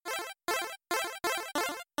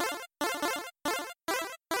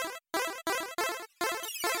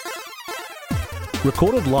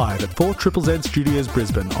Recorded live at 4ZZZ Studios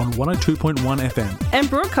Brisbane on 102.1 FM. And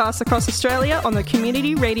broadcast across Australia on the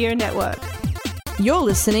Community Radio Network. You're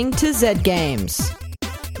listening to Z Games.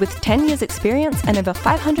 With 10 years experience and over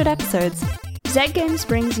 500 episodes, Z Games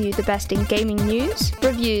brings you the best in gaming news,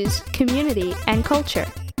 reviews, community and culture.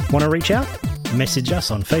 Want to reach out? Message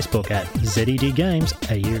us on Facebook at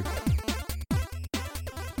ZEDGamesAU.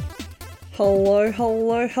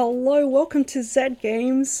 Hello. Welcome to Z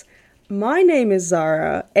Games. My name is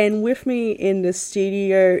Zara, and with me in the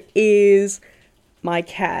studio is my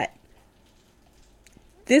cat.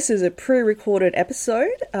 This is a pre-recorded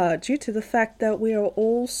episode due to the fact that we are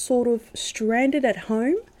all sort of stranded at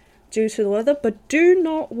home due to the weather, but do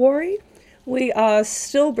not worry. We are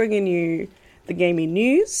still bringing you the gaming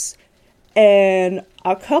news and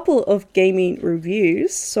a couple of gaming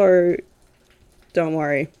reviews, so don't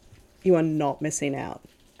worry. You are not missing out.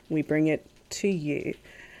 We bring it to you.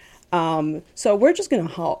 So we're just going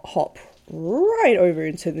to hop right over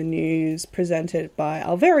into the news presented by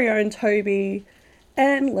our very own Toby,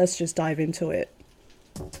 and let's just dive into it.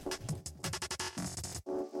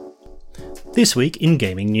 This week in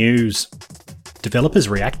gaming news. Developers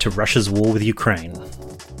react to Russia's war with Ukraine.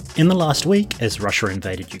 In the last week, as Russia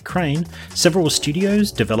invaded Ukraine, several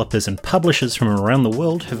studios, developers and publishers from around the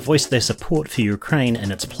world have voiced their support for Ukraine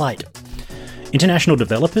and its plight. International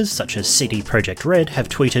developers such as CD Projekt Red have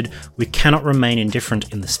tweeted, "We cannot remain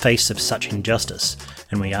indifferent in the face of such injustice,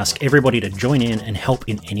 and we ask everybody to join in and help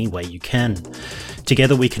in any way you can.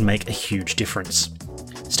 Together we can make a huge difference."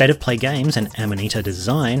 State of Play Games and Amanita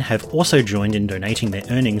Design have also joined in donating their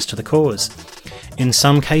earnings to the cause. In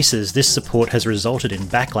some cases, this support has resulted in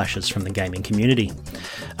backlashes from the gaming community.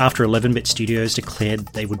 After 11-bit studios declared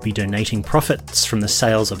they would be donating profits from the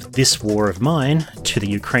sales of This War of Mine to the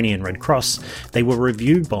Ukrainian Red Cross, they were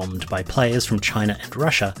review bombed by players from China and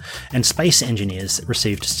Russia, and Space Engineers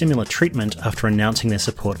received similar treatment after announcing their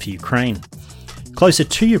support for Ukraine. Closer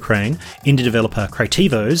to Ukraine, indie developer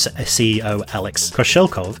Creativo's CEO Alex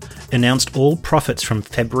Koshelkov announced all profits from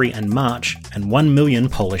February and March and 1 million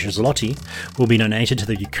Polish zloty will be donated to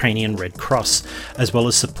the Ukrainian Red Cross, as well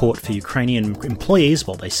as support for Ukrainian employees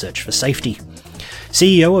while they search for safety.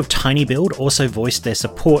 CEO of TinyBuild also voiced their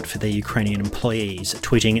support for their Ukrainian employees,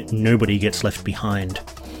 tweeting, "Nobody gets left behind."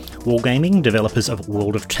 Wargaming, developers of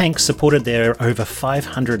World of Tanks, supported their over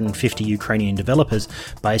 550 Ukrainian developers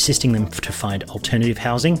by assisting them to find alternative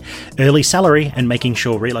housing, early salary, and making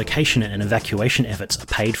sure relocation and evacuation efforts are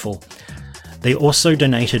paid for. They also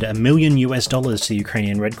donated $1 million to the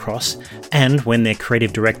Ukrainian Red Cross, and when their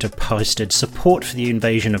creative director posted support for the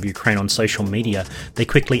invasion of Ukraine on social media, they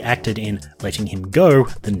quickly acted in letting him go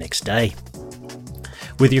the next day.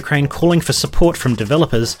 With Ukraine calling for support from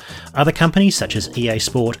developers, other companies such as EA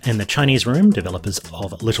Sport and the Chinese Room, developers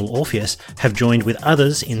of Little Orpheus, have joined with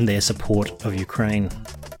others in their support of Ukraine.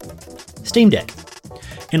 Steam Deck.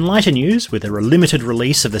 In lighter news, with a limited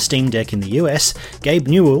release of the Steam Deck in the US, Gabe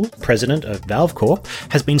Newell, president of Valve Corp,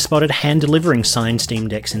 has been spotted hand-delivering signed Steam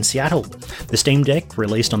Decks in Seattle. The Steam Deck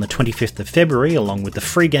released on the 25th of February along with the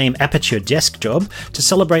free game Aperture Desk Job to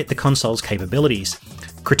celebrate the console's capabilities.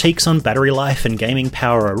 Critiques on battery life and gaming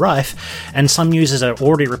power are rife, and some users are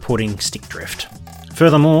already reporting stick drift.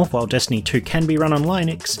 Furthermore, while Destiny 2 can be run on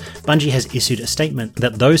Linux, Bungie has issued a statement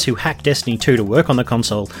that those who hack Destiny 2 to work on the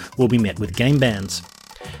console will be met with game bans.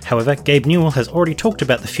 However, Gabe Newell has already talked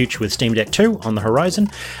about the future with Steam Deck 2 on the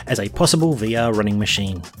horizon as a possible VR running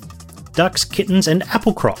machine. Ducks, kittens, and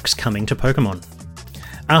apple crocs coming to Pokemon.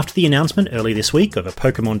 After the announcement early this week of a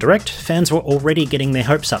Pokemon Direct, fans were already getting their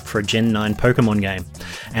hopes up for a Gen 9 Pokemon game,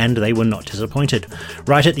 and they were not disappointed.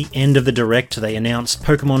 Right at the end of the Direct, they announced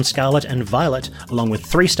Pokemon Scarlet and Violet, along with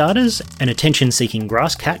 3 starters, an attention-seeking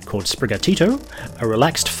grass cat called Sprigatito, a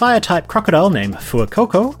relaxed fire-type crocodile named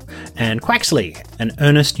Fuecoco, and Quaxley, an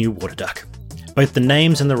earnest new water duck. Both the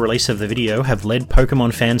names and the release of the video have led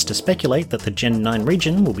Pokemon fans to speculate that the Gen 9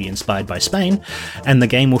 region will be inspired by Spain, and the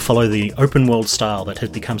game will follow the open-world style that has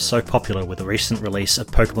become so popular with the recent release of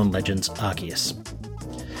Pokemon Legends Arceus.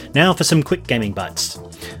 Now for some quick gaming bites.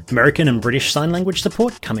 American and British Sign Language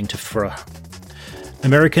support coming to Forza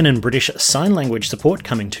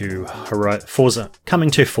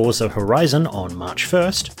Horizon on March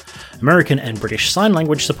 1st. American and British Sign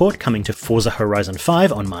Language support coming to Forza Horizon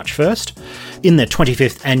 5 on March 1st. In the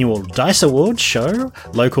 25th annual DICE Awards show,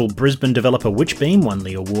 local Brisbane developer Witchbeam won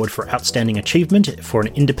the award for Outstanding Achievement for an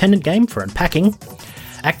independent game for unpacking.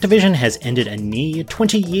 Activision has ended a near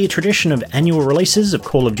 20-year tradition of annual releases of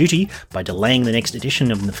Call of Duty by delaying the next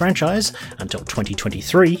edition of the franchise until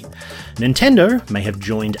 2023. Nintendo may have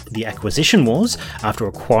joined the acquisition wars after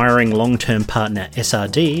acquiring long-term partner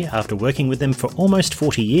SRD after working with them for almost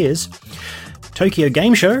 40 years. Tokyo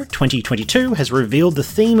Game Show 2022 has revealed the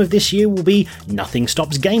theme of this year will be Nothing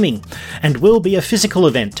Stops Gaming, and will be a physical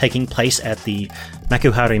event taking place at the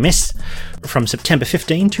Makuhari Messe from September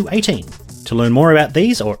 15 to 18. To learn more about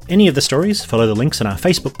these or any of the stories, follow the links on our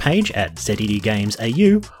Facebook page at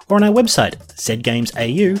ZEDGamesAU or on our website,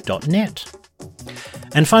 zgamesau.net.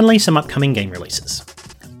 And finally, some upcoming game releases.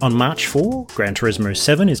 On March 4, Gran Turismo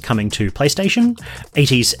 7 is coming to PlayStation.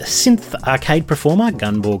 80s synth arcade performer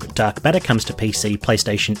Gunborg Dark Matter comes to PC,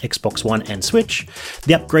 PlayStation, Xbox One and Switch.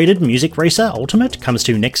 The upgraded Music Racer Ultimate comes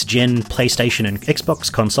to next-gen PlayStation and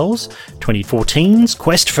Xbox consoles. 2014's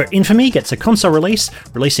Quest for Infamy gets a console release,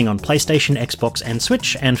 releasing on PlayStation, Xbox and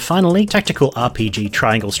Switch. And finally, tactical RPG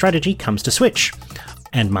Triangle Strategy comes to Switch.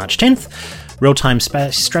 And March 10th, Real-Time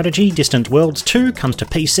Space Strategy Distant Worlds 2 comes to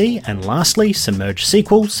PC, and lastly, Submerged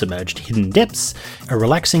sequel, Submerged Hidden Depths, a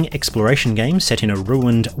relaxing exploration game set in a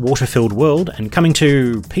ruined, water-filled world, and coming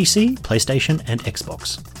to PC, PlayStation, and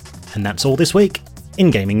Xbox. And that's all this week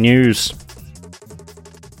in gaming news.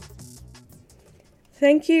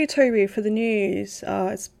 Thank you, Toby, for the news.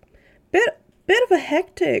 It's a bit of a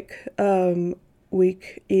hectic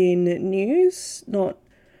week in news, not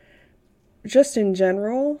just in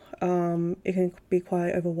general. It can be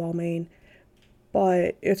quite overwhelming,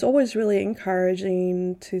 but it's always really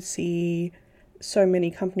encouraging to see so many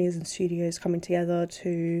companies and studios coming together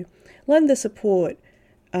to lend their support.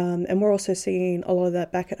 And we're also seeing a lot of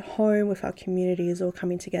that back at home with our communities all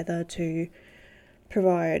coming together to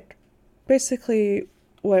provide basically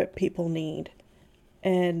what people need.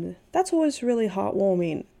 And that's always really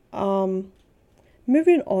heartwarming.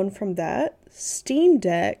 Moving on from that, Steam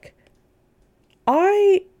Deck.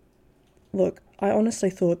 I honestly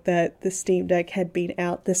thought that the Steam Deck had been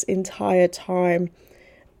out this entire time.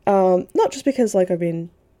 Not just because I've been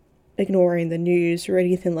ignoring the news or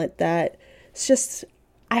anything like that. It's just,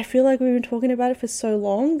 I feel like we've been talking about it for so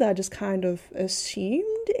long that I just kind of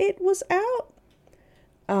assumed it was out.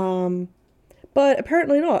 But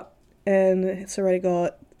apparently not. And it's already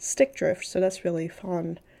got stick drift, so that's really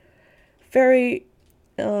fun. Very,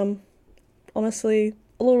 honestly,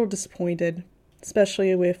 a little disappointed.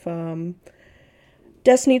 Especially with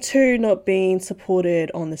Destiny 2 not being supported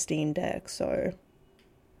on the Steam Deck, so,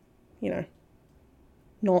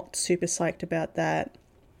 not super psyched about that.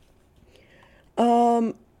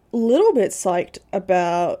 Little bit psyched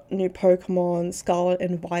about new Pokemon Scarlet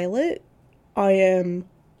and Violet. I am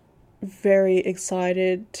very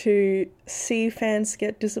excited to see fans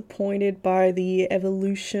get disappointed by the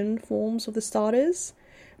evolution forms of the starters.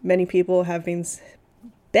 Many people have been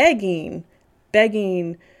begging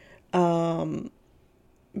the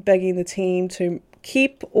team to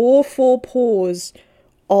keep all 4 paws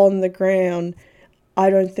on the ground. I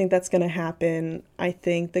don't think that's going to happen. I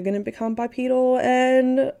think they're going to become bipedal,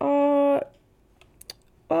 and well,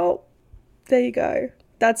 there you go.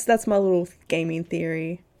 That's my little gaming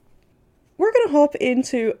theory. We're going to hop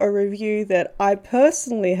into a review that I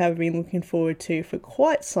personally have been looking forward to for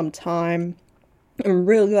quite some time. I'm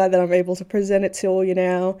really glad that I'm able to present it to all you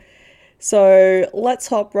now. So let's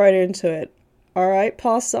hop right into it. Alright,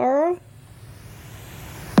 pass Sarah?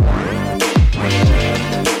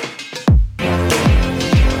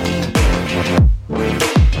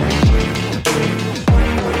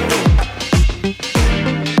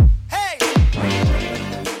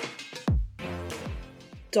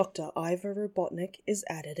 Dr. Ivo Robotnik is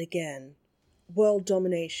at it again. World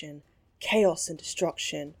domination, chaos and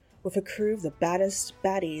destruction, with a crew of the baddest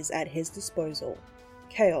baddies at his disposal.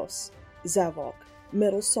 Chaos, Zavok,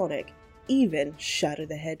 Metal Sonic, even Shadow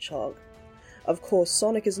the Hedgehog. Of course,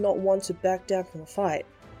 Sonic is not one to back down from a fight.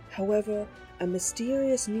 However, a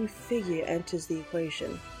mysterious new figure enters the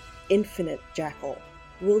equation. Infinite Jackal,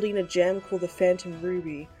 wielding a gem called the Phantom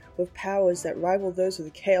Ruby, with powers that rival those of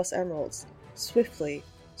the Chaos Emeralds. Swiftly,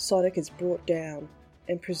 Sonic is brought down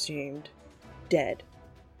and presumed dead.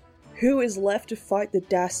 Who is left to fight the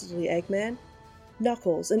dastardly Eggman?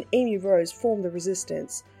 Knuckles and Amy Rose form the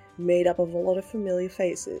Resistance, made up of a lot of familiar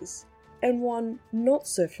faces, and one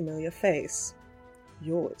not-so-familiar face.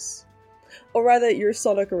 Yours. Or rather, your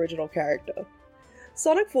Sonic original character.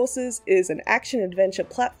 Sonic Forces is an action-adventure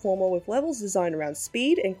platformer with levels designed around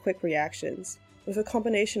speed and quick reactions. With a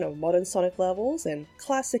combination of modern Sonic levels and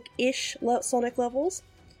classic-ish Sonic levels,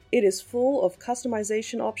 it is full of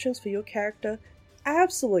customization options for your character,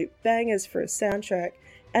 absolute bangers for a soundtrack,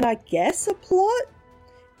 and I guess a plot?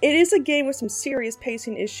 It is a game with some serious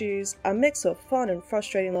pacing issues, a mix of fun and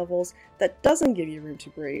frustrating levels that doesn't give you room to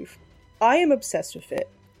breathe. I am obsessed with it,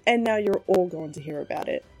 and now you're all going to hear about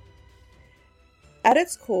it. At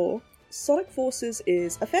its core, Sonic Forces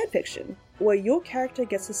is a fanfiction, where your character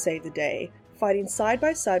gets to save the day, fighting side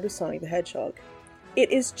by side with Sonic the Hedgehog.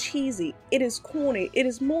 It is cheesy, it is corny, it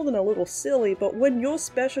is more than a little silly, but when your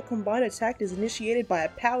special combined attack is initiated by a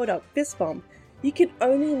powered up fist bump, you can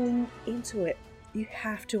only lean into it. You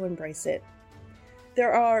have to embrace it.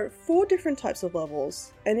 There are 4 different types of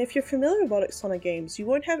levels, and if you're familiar with Sonic games, you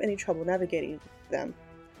won't have any trouble navigating them.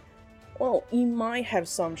 Well, you might have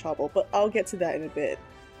some trouble, but I'll get to that in a bit.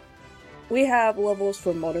 We have levels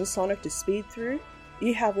for modern Sonic to speed through,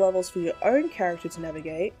 you have levels for your own character to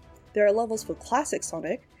navigate, there are levels for classic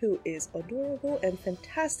Sonic, who is adorable and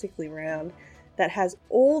fantastically round, that has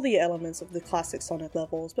all the elements of the classic Sonic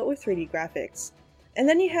levels, but with 3D graphics. And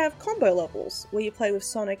then you have combo levels, where you play with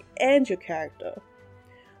Sonic and your character.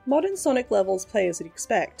 Modern Sonic levels play as you'd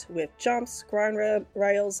expect, with jumps, grind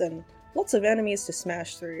rails, and lots of enemies to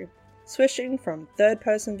smash through, switching from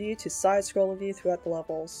third-person view to side-scroller view throughout the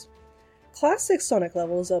levels. Classic Sonic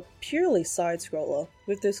levels are purely side-scroller,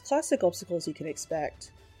 with those classic obstacles you can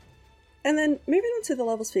expect. And then, moving on to the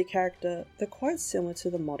levels for your character, they're quite similar to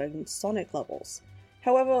the modern Sonic levels.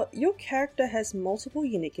 However, your character has multiple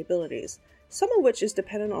unique abilities, some of which is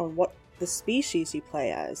dependent on what the species you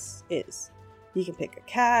play as is. You can pick a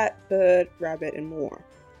cat, bird, rabbit, and more.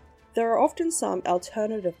 There are often some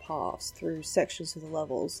alternative paths through sections of the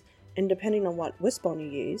levels, and depending on what Wispon you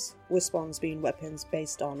use, Wispons being weapons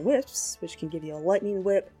based on Wisps, which can give you a lightning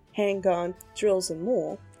whip, handgun, drills, and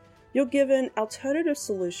more, you're given alternative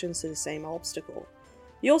solutions to the same obstacle.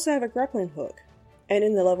 You also have a grappling hook, and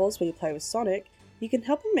in the levels where you play with Sonic, you can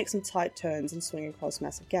help him make some tight turns and swing across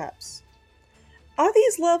massive gaps. Are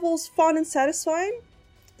these levels fun and satisfying?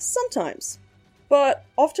 Sometimes, but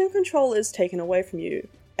often control is taken away from you,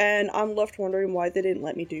 and I'm left wondering why they didn't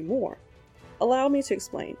let me do more. Allow me to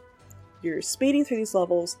explain. You're speeding through these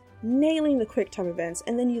levels, nailing the quick time events,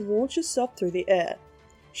 and then you launch yourself through the air.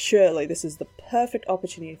 Surely this is the perfect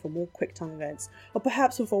opportunity for more quick time events, or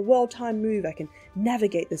perhaps with a well-timed move I can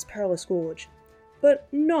navigate this perilous gorge. But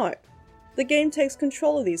no, the game takes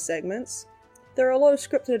control of these segments. There are a lot of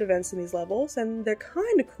scripted events in these levels, and they're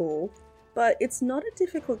kinda cool, but it's not a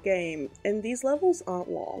difficult game, and these levels aren't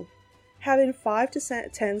long. Having 5 to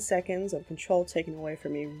 10 seconds of control taken away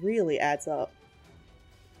from you really adds up.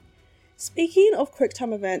 Speaking of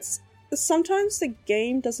QuickTime events, sometimes the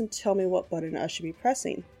game doesn't tell me what button I should be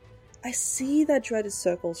pressing. I see that dreaded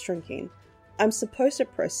circle shrinking. I'm supposed to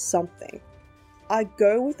press something. I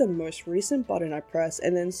go with the most recent button I press,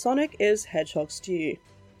 and then Sonic is Hedgehog stew.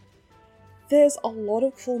 There's a lot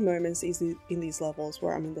of cool moments in these levels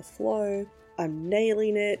where I'm in the flow, I'm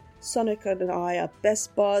nailing it, Sonic and I are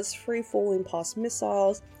best buds, free falling past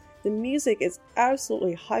missiles, the music is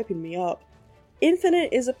absolutely hyping me up. Infinite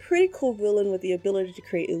is a pretty cool villain with the ability to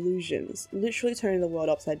create illusions, literally turning the world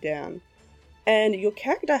upside down. And your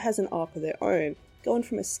character has an arc of their own, going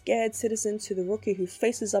from a scared citizen to the rookie who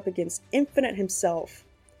faces up against Infinite himself.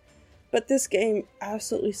 But this game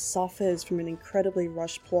absolutely suffers from an incredibly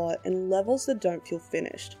rushed plot and levels that don't feel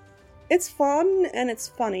finished. It's fun and it's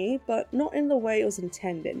funny, but not in the way it was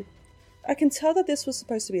intended. I can tell that this was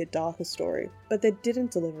supposed to be a darker story, but they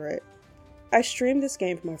didn't deliver it. I streamed this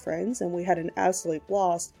game for my friends and we had an absolute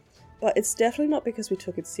blast, but it's definitely not because we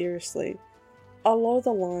took it seriously. A lot of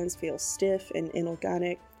the lines feel stiff and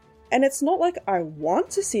inorganic, and it's not like I want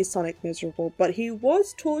to see Sonic miserable, but he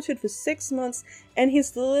was tortured for 6 months and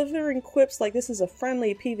he's delivering quips like this is a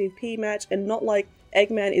friendly PvP match and not like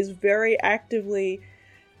Eggman is very actively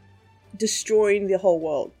destroying the whole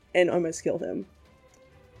world and almost killed him.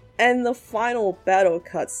 And the final battle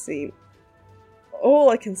cutscene, all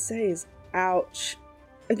I can say is ouch.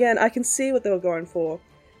 Again, I can see what they were going for,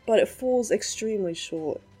 but it falls extremely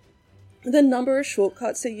short. The number of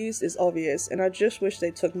shortcuts they used is obvious, and I just wish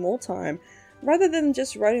they took more time, rather than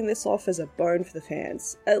just writing this off as a bone for the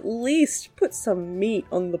fans. At least put some meat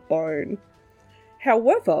on the bone.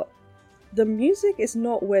 However, the music is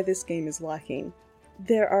not where this game is lacking.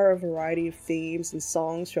 There are a variety of themes and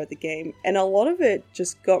songs throughout the game, and a lot of it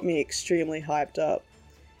just got me extremely hyped up.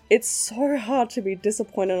 It's so hard to be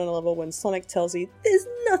disappointed on a level when Sonic tells you, "There's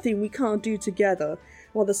nothing we can't do together,"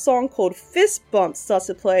 while the song called Fist Bump starts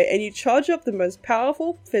to play and you charge up the most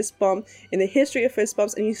powerful fist bump in the history of fist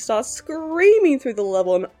bumps and you start screaming through the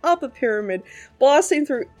level and up a pyramid, blasting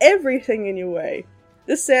through everything in your way.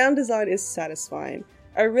 The sound design is satisfying.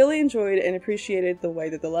 I really enjoyed and appreciated the way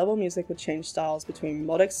that the level music would change styles between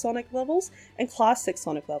modern Sonic levels and classic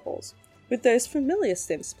Sonic levels. with those familiar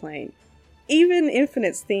synths playing. Even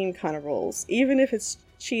Infinite's theme kind of rolls, even if it's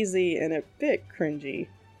cheesy and a bit cringy.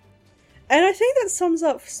 And I think that sums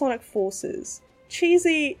up Sonic Forces.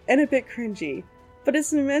 Cheesy and a bit cringy, but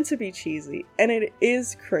it's meant to be cheesy, and it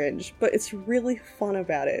is cringe, but it's really fun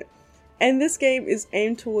about it. And this game is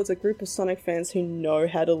aimed towards a group of Sonic fans who know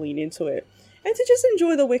how to lean into it, and to just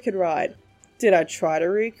enjoy the wicked ride. Did I try to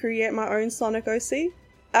recreate my own Sonic OC?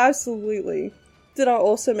 Absolutely. Did I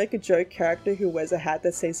also make a joke character who wears a hat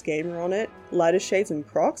that says gamer on it, lighter shades and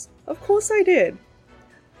Crocs? Of course I did.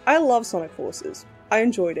 I love Sonic Forces. I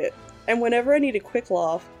enjoyed it. And whenever I need a quick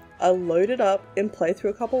laugh, I load it up and play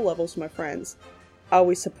through a couple levels with my friends. Are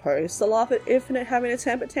we supposed to laugh at Infinite having a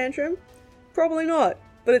temper tantrum? Probably not,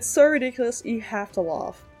 but it's so ridiculous you have to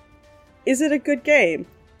laugh. Is it a good game?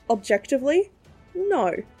 Objectively?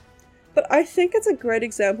 No. But I think it's a great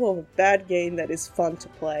example of a bad game that is fun to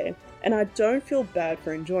play, and I don't feel bad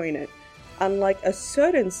for enjoying it, unlike a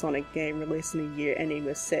certain Sonic game released in a year ending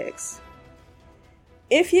with 6.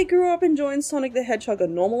 If you grew up enjoying Sonic the Hedgehog a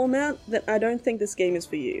normal amount, then I don't think this game is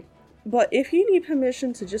for you. But if you need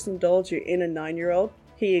permission to just indulge your inner 9-year-old,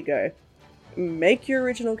 here you go. Make your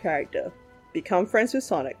original character. Become friends with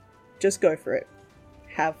Sonic. Just go for it.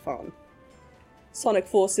 Have fun. Sonic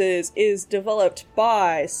Forces is developed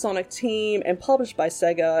by Sonic Team and published by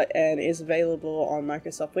Sega, and is available on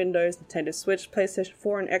Microsoft Windows, Nintendo Switch, PlayStation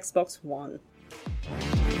 4 and Xbox One.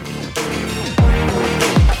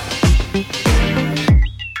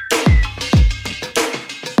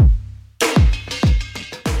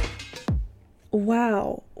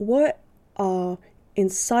 Wow, what a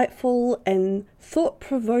insightful and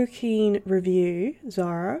thought-provoking review,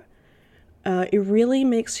 Zara. It really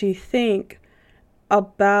makes you think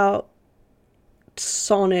about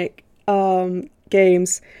Sonic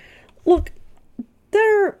games. Look,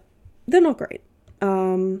 they're not great.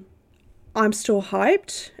 I'm still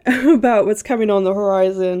hyped about what's coming on the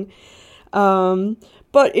horizon.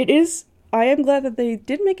 But I am glad that they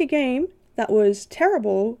did make a game that was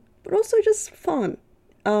terrible, but also just fun.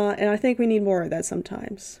 And I think we need more of that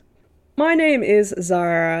sometimes. My name is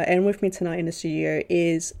Zara, and with me tonight in the studio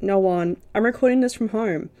is no one. I'm recording this from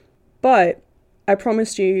home, but I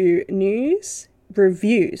promised you news,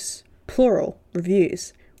 reviews, plural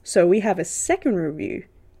reviews. So we have a second review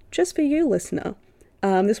just for you, listener.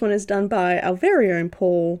 This one is done by our very own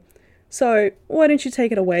Paul. So why don't you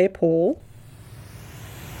take it away, Paul?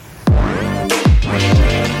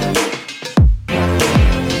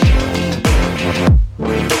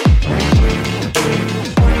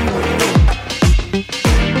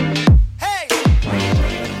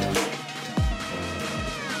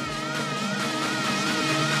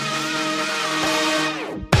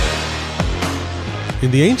 In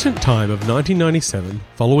the ancient time of 1997,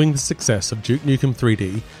 following the success of Duke Nukem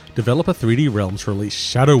 3D, developer 3D Realms released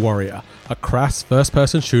Shadow Warrior, a crass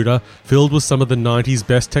first-person shooter filled with some of the 90s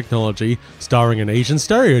best technology, starring an Asian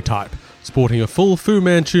stereotype, sporting a full Fu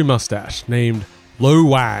Manchu mustache, named Lo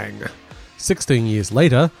Wang. 16 years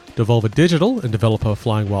later, Devolver Digital and developer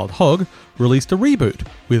Flying Wild Hog released a reboot,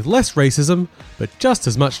 with less racism, but just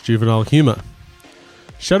as much juvenile humour.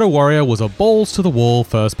 Shadow Warrior was a balls-to-the-wall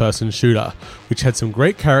first-person shooter, which had some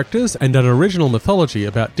great characters and an original mythology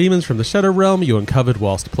about demons from the Shadow Realm you uncovered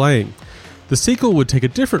whilst playing. The sequel would take a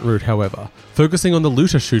different route, however, focusing on the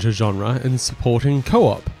looter-shooter genre and supporting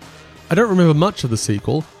co-op. I don't remember much of the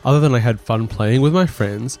sequel, other than I had fun playing with my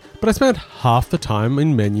friends, but I spent half the time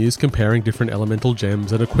in menus comparing different elemental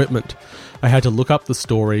gems and equipment. I had to look up the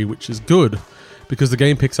story, which is good, because the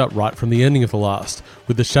game picks up right from the ending of the last,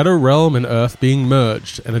 with the Shadow Realm and Earth being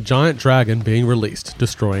merged and a giant dragon being released,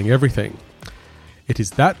 destroying everything. It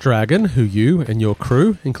is that dragon who you and your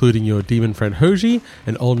crew, including your demon friend Hoji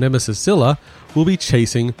and old nemesis Zilla, will be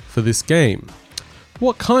chasing for this game.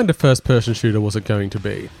 What kind of first-person shooter was it going to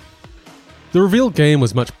be? The revealed game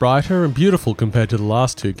was much brighter and beautiful compared to the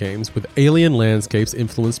last two games, with alien landscapes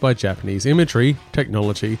influenced by Japanese imagery,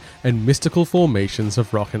 technology, and mystical formations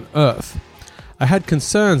of rock and earth. I had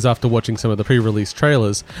concerns after watching some of the pre-release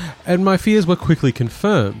trailers, and my fears were quickly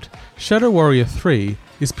confirmed. Shadow Warrior 3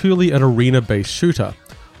 is purely an arena-based shooter.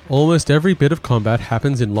 Almost every bit of combat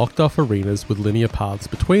happens in locked-off arenas with linear paths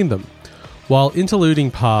between them. While interluding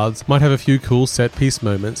paths might have a few cool set-piece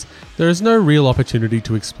moments, there is no real opportunity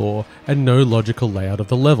to explore and no logical layout of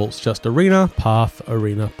the levels, just arena, path,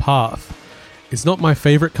 arena, path. It's not my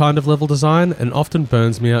favourite kind of level design and often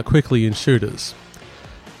burns me out quickly in shooters.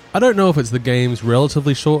 I don't know if it's the game's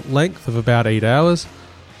relatively short length of about 8 hours,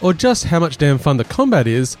 or just how much damn fun the combat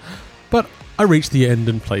is, but I reached the end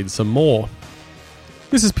and played some more.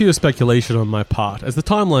 This is pure speculation on my part, as the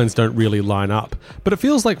timelines don't really line up, but it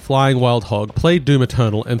feels like Flying Wild Hog played Doom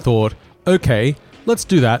Eternal and thought, okay, let's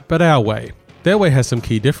do that, but our way. Their way has some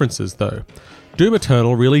key differences, though. Doom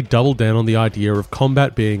Eternal really doubled down on the idea of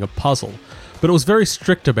combat being a puzzle, but it was very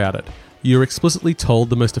strict about it. You're explicitly told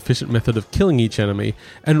the most efficient method of killing each enemy,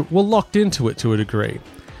 and were locked into it to a degree.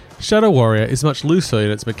 Shadow Warrior is much looser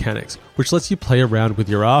in its mechanics, which lets you play around with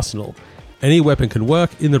your arsenal. Any weapon can work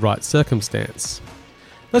in the right circumstance.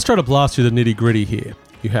 Let's try to blast through the nitty-gritty here.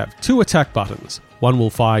 You have 2 attack buttons. One will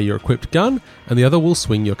fire your equipped gun, and the other will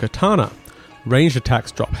swing your katana. Ranged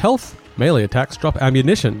attacks drop health, melee attacks drop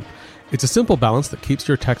ammunition. It's a simple balance that keeps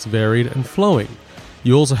your attacks varied and flowing.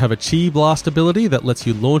 You also have a Chi Blast ability that lets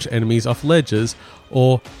you launch enemies off ledges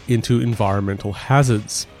or into environmental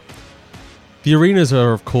hazards. The arenas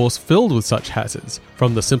are of course filled with such hazards,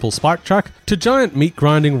 from the simple spike track to giant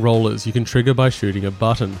meat-grinding rollers you can trigger by shooting a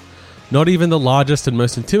button. Not even the largest and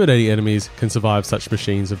most intimidating enemies can survive such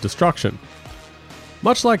machines of destruction.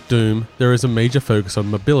 Much like Doom, there is a major focus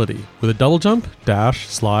on mobility, with a double jump, dash,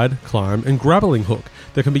 slide, climb, and grappling hook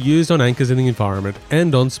that can be used on anchors in the environment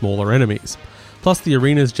and on smaller enemies. Plus, the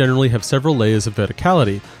arenas generally have several layers of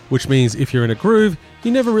verticality, which means if you're in a groove,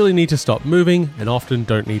 you never really need to stop moving and often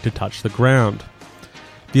don't need to touch the ground.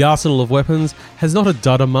 The arsenal of weapons has not a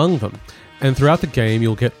dud among them, and throughout the game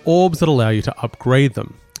you'll get orbs that allow you to upgrade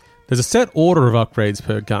them. There's a set order of upgrades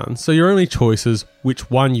per gun, so your only choice is which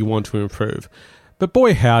one you want to improve. But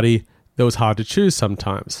boy howdy, that was hard to choose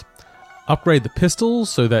sometimes. Upgrade the pistols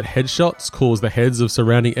so that headshots cause the heads of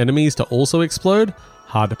surrounding enemies to also explode?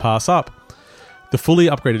 Hard to pass up. The fully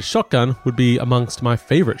upgraded shotgun would be amongst my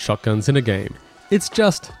favourite shotguns in a game. It's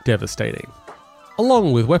just devastating.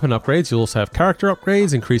 Along with weapon upgrades, you'll also have character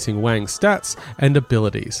upgrades, increasing Wang's stats and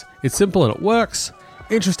abilities. It's simple and it works.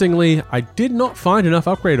 Interestingly, I did not find enough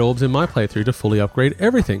upgrade orbs in my playthrough to fully upgrade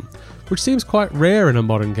everything, which seems quite rare in a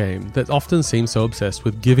modern game that often seems so obsessed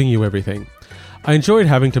with giving you everything. I enjoyed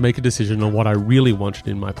having to make a decision on what I really wanted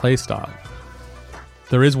in my playstyle.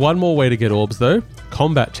 There is one more way to get orbs though,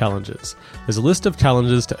 combat challenges. There's a list of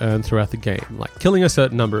challenges to earn throughout the game, like killing a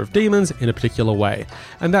certain number of demons in a particular way,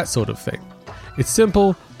 and that sort of thing. It's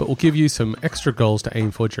simple, but will give you some extra goals to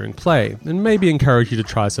aim for during play, and maybe encourage you to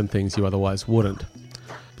try some things you otherwise wouldn't.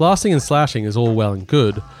 Blasting and slashing is all well and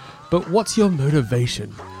good, but what's your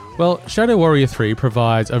motivation? Well, Shadow Warrior 3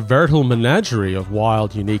 provides a veritable menagerie of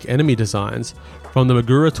wild, unique enemy designs, from the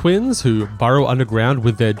Magura twins, who burrow underground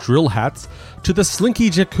with their drill hats, to the Slinky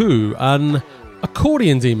Jakku, an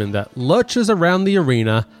accordion demon that lurches around the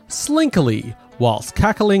arena slinkily whilst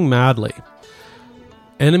cackling madly.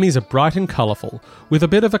 Enemies are bright and colourful, with a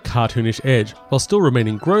bit of a cartoonish edge, while still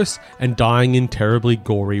remaining gross and dying in terribly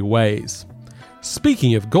gory ways.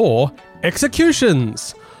 Speaking of gore,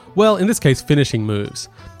 executions! Well, in this case, finishing moves.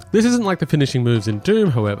 This isn't like the finishing moves in Doom,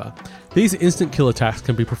 however. These instant kill attacks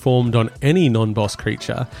can be performed on any non-boss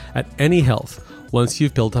creature at any health, once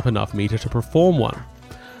you've built up enough meter to perform one.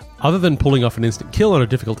 Other than pulling off an instant kill on a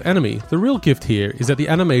difficult enemy, the real gift here is that the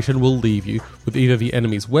animation will leave you with either the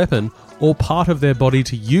enemy's weapon or part of their body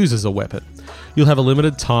to use as a weapon. You'll have a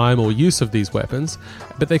limited time or use of these weapons,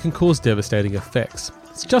 but they can cause devastating effects.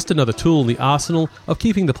 It's just another tool in the arsenal of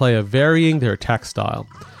keeping the player varying their attack style.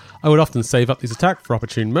 I would often save up these attacks for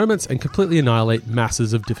opportune moments and completely annihilate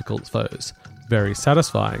masses of difficult foes. Very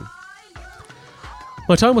satisfying.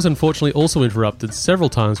 My time was unfortunately also interrupted several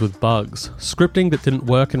times with bugs, scripting that didn't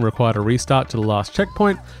work and required a restart to the last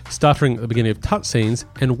checkpoint, stuttering at the beginning of cutscenes,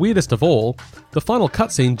 and weirdest of all, the final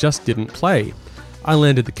cutscene just didn't play. I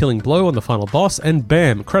landed the killing blow on the final boss and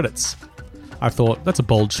bam, credits. I thought, that's a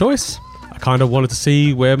bold choice. I kind of wanted to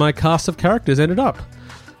see where my cast of characters ended up.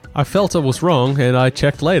 I felt I was wrong and I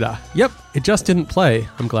checked later. Yep, it just didn't play.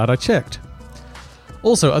 I'm glad I checked.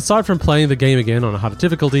 Also, aside from playing the game again on a harder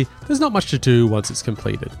difficulty, there's not much to do once it's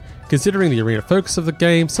completed. Considering the arena focus of the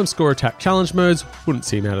game, some score attack challenge modes wouldn't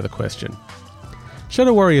seem out of the question.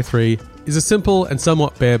 Shadow Warrior 3 is a simple and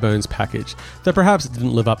somewhat bare-bones package that perhaps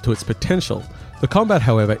didn't live up to its potential. The combat,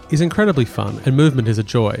 however, is incredibly fun and movement is a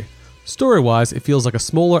joy. Story-wise, it feels like a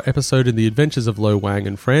smaller episode in the adventures of Lo Wang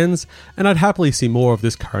and friends, and I'd happily see more of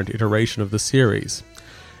this current iteration of the series.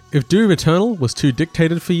 If Doom Eternal was too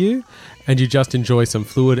dictated for you, and you just enjoy some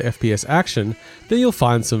fluid FPS action, then you'll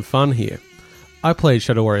find some fun here. I played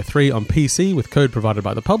Shadow Warrior 3 on PC with code provided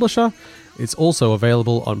by the publisher. It's also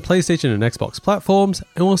available on PlayStation and Xbox platforms,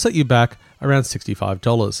 and will set you back around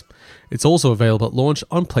 $65. It's also available at launch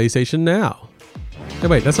on PlayStation Now. Hey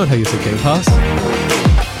wait, that's not how you say Game Pass.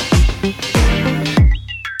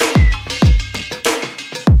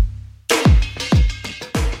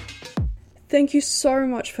 Thank you so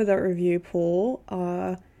much for that review, Paul.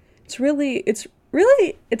 It's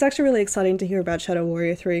actually really exciting to hear about Shadow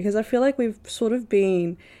Warrior 3 because I feel like we've sort of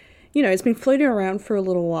been, it's been floating around for a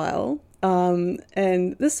little while.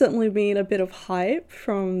 And there's certainly been a bit of hype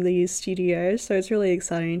from the studios, so it's really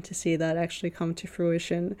exciting to see that actually come to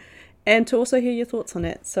fruition and to also hear your thoughts on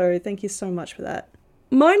it. So thank you so much for that.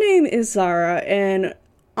 My name is Zara, and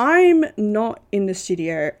I'm not in the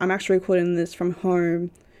studio. I'm actually recording this from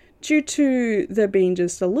home due to there being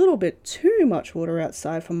just a little bit too much water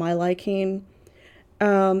outside for my liking.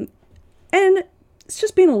 And it's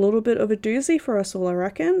just been a little bit of a doozy for us all, I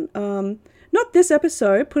reckon. Not this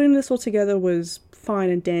episode. Putting this all together was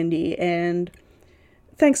fine and dandy, and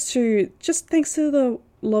thanks to the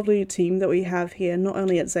lovely team that we have here, not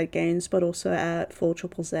only at Z Games but also at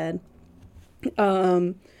 4ZZZ,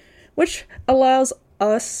 which allows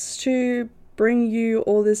us to bring you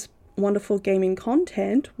all this wonderful gaming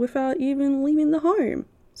content without even leaving the home.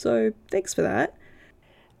 So thanks for that.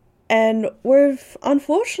 And we've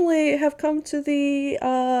unfortunately have come to the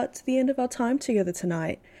end of our time together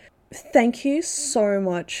tonight. Thank you so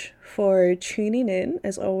much for tuning in.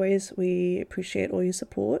 As always, we appreciate all your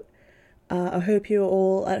support. I hope you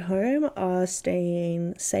all at home are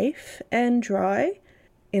staying safe and dry.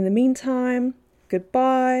 In the meantime,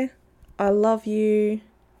 goodbye. I love you.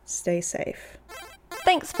 Stay safe.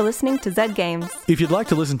 Thanks for listening to Z Games. If you'd like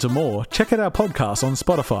to listen to more, check out our podcast on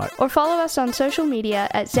Spotify. Or follow us on social media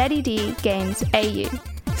at ZED Games AU.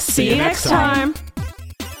 See you next time.